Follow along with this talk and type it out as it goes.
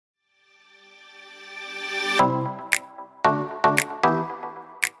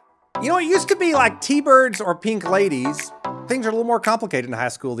You know, it used to be like T-birds or pink ladies. Things are a little more complicated in high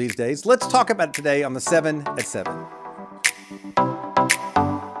school these days. Let's talk about it today on the 7 at 7.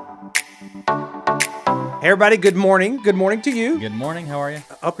 Hey, everybody. Good morning. Good morning to you. Good morning. How are you?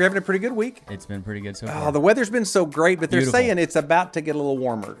 I hope you're having a pretty good week. It's been pretty good so far. Oh, the weather's been so great, but they're Beautiful. saying it's about to get a little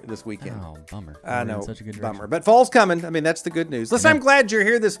warmer this weekend. Oh, bummer. I We're know, in such a good bummer. direction. But fall's coming. I mean, that's the good news. Listen, Amen. I'm glad you're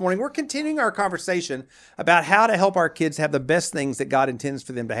here this morning. We're continuing our conversation about how to help our kids have the best things that God intends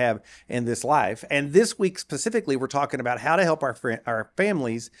for them to have in this life. And this week specifically, we're talking about how to help our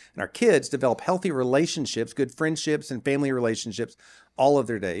families and our kids develop healthy relationships, good friendships and family relationships all of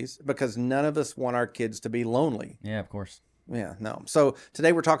their days, because none of us want our kids to be lonely. Yeah, of course. Yeah, no. So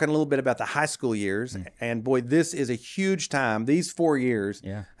today we're talking a little bit about the high school years. And boy, this is a huge time. These 4 years.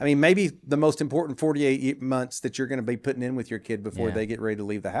 Yeah. I mean, maybe the most important 48 months that you're going to be putting in with your kid before Yeah. they get ready to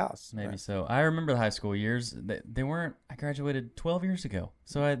leave the house. Maybe so. I remember the high school years. They weren't. I graduated 12 years ago,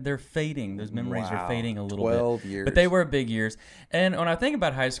 so they're fading. Those memories Wow. are fading a little bit. 12 years. But they were big years. And when I think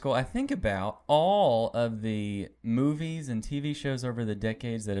about high school, I think about all of the movies and TV shows over the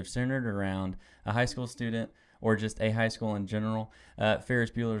decades that have centered around a high school student or just a high school in general.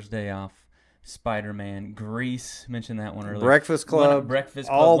 Ferris Bueller's Day Off, Spider-Man, Grease, mentioned that one earlier. Breakfast Club. Breakfast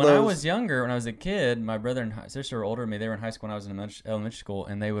Club. all When I those. was younger, when I was a kid, my brother and sister were older than me. They were in high school when I was in elementary school,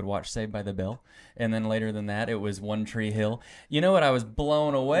 and they would watch Saved by the Bell. And then later than that, it was One Tree Hill. You know what I was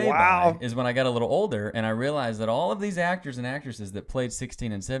blown away Wow. by is when I got a little older, and I realized that all of these actors and actresses that played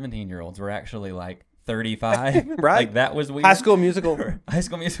 16 and 17-year-olds were actually like 35. Right. Like, that was weird. High School Musical. High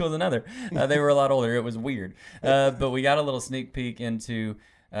School Musical was another. They were a lot older. It was weird. But we got a little sneak peek into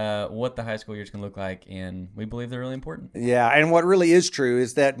what the high school years can look like, and we believe they're really important. Yeah, and what really is true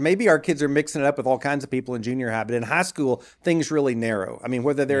is that maybe our kids are mixing it up with all kinds of people in junior high, but in high school, things really narrow. I mean,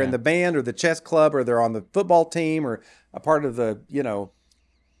 whether they're in Yeah. the band or the chess club or they're on the football team or a part of the,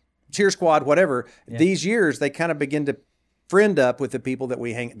 cheer squad, whatever, these years, they kind of begin to friend up with the people that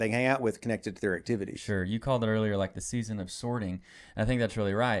they hang out with connected to their activities. Sure. You called it earlier like the season of sorting. I think that's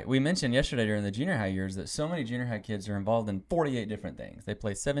really right. We mentioned yesterday during the junior high years that so many junior high kids are involved in 48 different things. They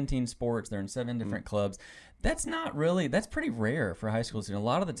play 17 sports. They're in 7 different clubs. That's pretty rare for a high school student. A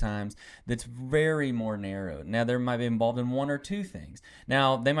lot of the times that's very more narrow. Now, they might be involved in 1 or 2 things.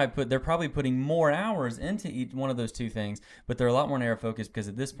 Now, they're probably putting more hours into each one of those 2 things, but they're a lot more narrow focused because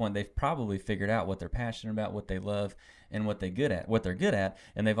at this point they've probably figured out what they're passionate about, what they love, and what they're good at,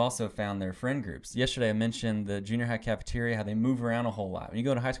 and they've also found their friend groups. Yesterday I mentioned the junior high cafeteria, how they move around a whole lot. When you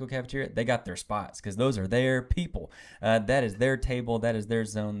go to high school cafeteria, they got their spots because those are their people. That is their table, that is their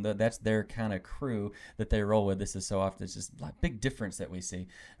zone, that's their kind of crew that they roll with. This is so often, it's just a big difference that we see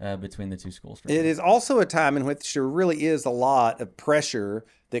between the 2 schools. It is also a time in which there really is a lot of pressure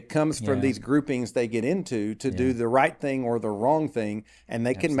that comes from Yeah. these groupings they get into to do the right thing or the wrong thing, and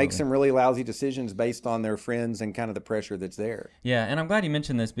they can make Absolutely. some really lousy decisions based on their friends and kind of the pressure that's there. Yeah, and I'm glad you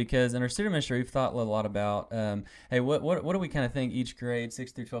mentioned this because in our student ministry, we've thought a lot about, hey, what do we kind of think each grade,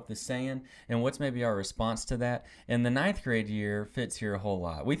 6th through 12th, is saying, and what's maybe our response to that? And the 9th grade year fits here a whole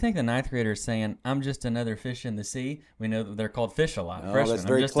lot. We think the 9th grader is saying, I'm just another fish in the sea. We know that they're called fish a lot. Oh, Freshmen. that's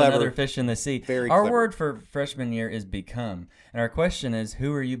very I'm just clever. another fish in the sea. Very Our clever. word for freshman year is become. And our question is,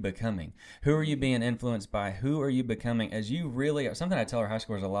 who are you becoming? Who are you being influenced by? Who are you becoming? As you really, something I tell our high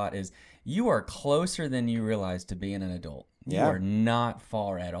schoolers a lot is, you are closer than you realize to being an adult. You Yeah. are not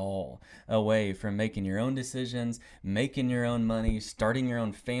far at all away from making your own decisions, making your own money, starting your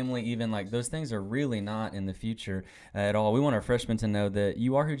own family even. Like, those things are really not in the future at all. We want our freshmen to know that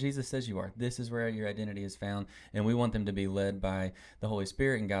you are who Jesus says you are. This is where your identity is found, and we want them to be led by the Holy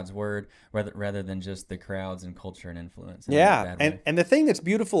Spirit and God's Word rather than just the crowds and culture and influence. in a Yeah, bad way. and the thing that's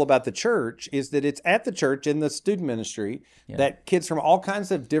beautiful about the church is that it's at the church in the student ministry that kids from all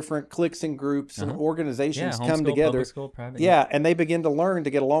kinds of different cliques and groups and organizations Yeah, come homeschool, together. public school, private. Yeah, and they begin to learn to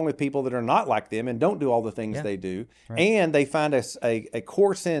get along with people that are not like them and don't do all the things they do. And they find a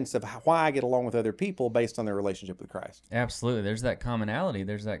core sense of why I get along with other people based on their relationship with Christ. Absolutely. There's that commonality.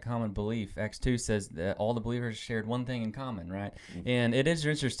 There's that common belief. Acts 2 says that all the believers shared one thing in common, right? And it is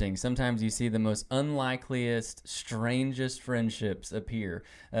interesting. Sometimes you see the most unlikeliest, strangest friendships appear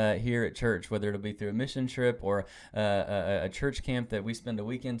here at church, whether it'll be through a mission trip or a church camp that we spend a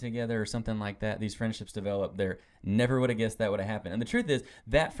weekend together or something like that. These friendships develop. They're never would have guess that would have happened. And the truth is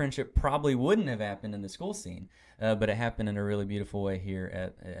that friendship probably wouldn't have happened in the school scene, but it happened in a really beautiful way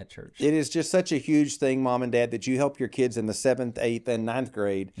here at church. It is just such a huge thing, Mom and Dad, that you help your kids in the 7th, 8th, and 9th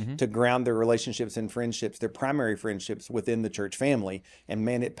grade to ground their relationships and friendships, their primary friendships within the church family. And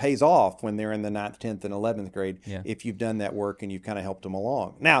man, it pays off when they're in the 9th, 10th, and 11th grade if you've done that work and you've kind of helped them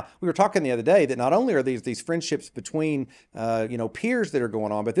along. Now, we were talking the other day that not only are these friendships between peers that are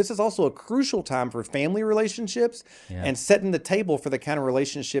going on, but this is also a crucial time for family relationships and setting the table for the kind of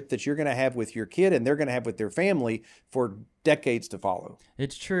relationship that you're going to have with your kid and they're going to have with their family for decades to follow.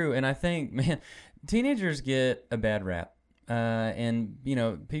 It's true. And I think, man, teenagers get a bad rap. And,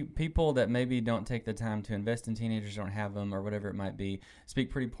 people that maybe don't take the time to invest in teenagers, don't have them or whatever it might be, speak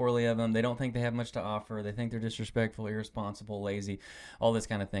pretty poorly of them. They don't think they have much to offer. They think they're disrespectful, irresponsible, lazy, all this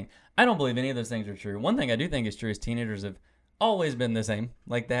kind of thing. I don't believe any of those things are true. One thing I do think is true is teenagers have always been the same.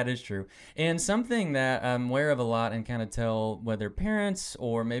 Like, that is true. And something that I'm aware of a lot and kind of tell whether parents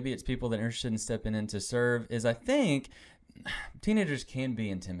or maybe it's people that are interested in stepping in to serve is I think teenagers can be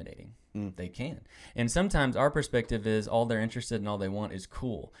intimidating. They can. And sometimes our perspective is all they're interested in, all they want is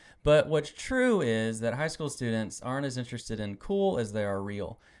cool. But what's true is that high school students aren't as interested in cool as they are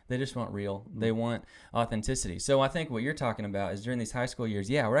real. They just want real. They want authenticity. So I think what you're talking about is during these high school years,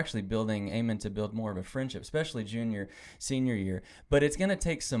 we're actually aiming to build more of a friendship, especially junior, senior year. But it's going to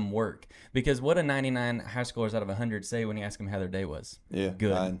take some work because what do 99 high schoolers out of 100 say when you ask them how their day was? Good.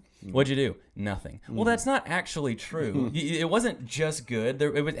 9. What'd you do? Nothing. Well, that's not actually true. It wasn't just good.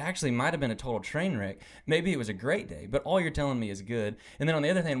 It was actually might have been a total train wreck. Maybe it was a great day, but all you're telling me is good. And then on the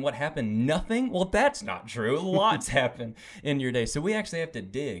other hand, what happened? Nothing? Well, that's not true. Lots happen in your day. So we actually have to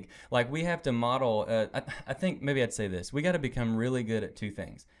dig. Like, we have to model. I think maybe I'd say this. We got to become really good at 2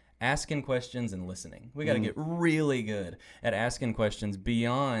 things. Asking questions and listening. We got to get really good at asking questions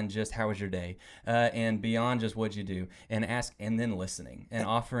beyond just how was your day and beyond just what'd you do, and then listening and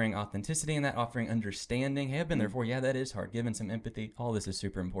offering authenticity in that, offering understanding. Hey, I've been there before. Yeah, that is hard. Giving some empathy. All this is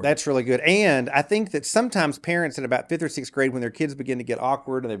super important. That's really good. And I think that sometimes parents in about 5th or 6th grade, when their kids begin to get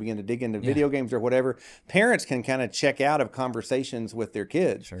awkward and they begin to dig into video games or whatever, parents can kind of check out of conversations with their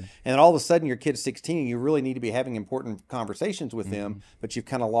kids. Sure. And all of a sudden your kid's 16 and you really need to be having important conversations with them, but you've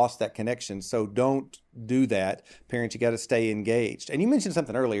kind of lost that connection. So don't do that. Parents, you got to stay engaged. And you mentioned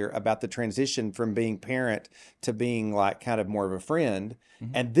something earlier about the transition from being parent to being like kind of more of a friend.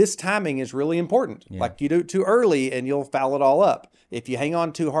 And this timing is really important. Like, you do it too early and you'll foul it all up. If you hang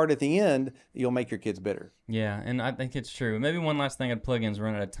on too hard at the end, you'll make your kids bitter. Yeah, and I think it's true. Maybe one last thing I'd plug in is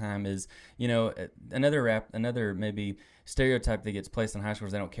run out of time is, another maybe stereotype that gets placed on high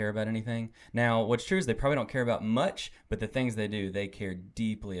schoolers, they don't care about anything. Now, what's true is they probably don't care about much, but the things they do, they care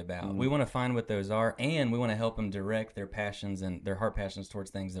deeply about. We want to find what those are, and we want to help them direct their passions and their heart passions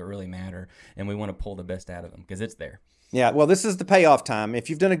towards things that really matter, and we want to pull the best out of them because it's there. Yeah, well, this is the payoff time. If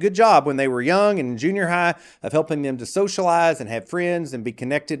you've done a good job when they were young and in junior high of helping them to socialize and have friends and be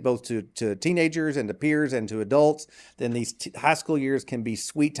connected both to teenagers and to peers and to adults, then these high school years can be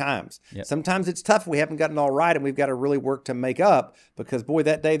sweet times. Sometimes it's tough. We haven't gotten all right and we've got to really work to make up because, boy,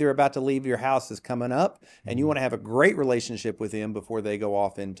 that day they're about to leave your house is coming up and you want to have a great relationship with them before they go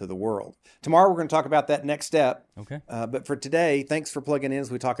off into the world. Tomorrow we're going to talk about that next step. Okay. But for today, thanks for plugging in as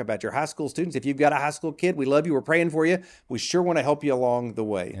we talk about your high school students. If you've got a high school kid, we love you. We're praying for you. We sure want to help you along the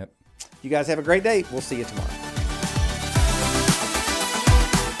way. You guys have a great day. We'll see you tomorrow.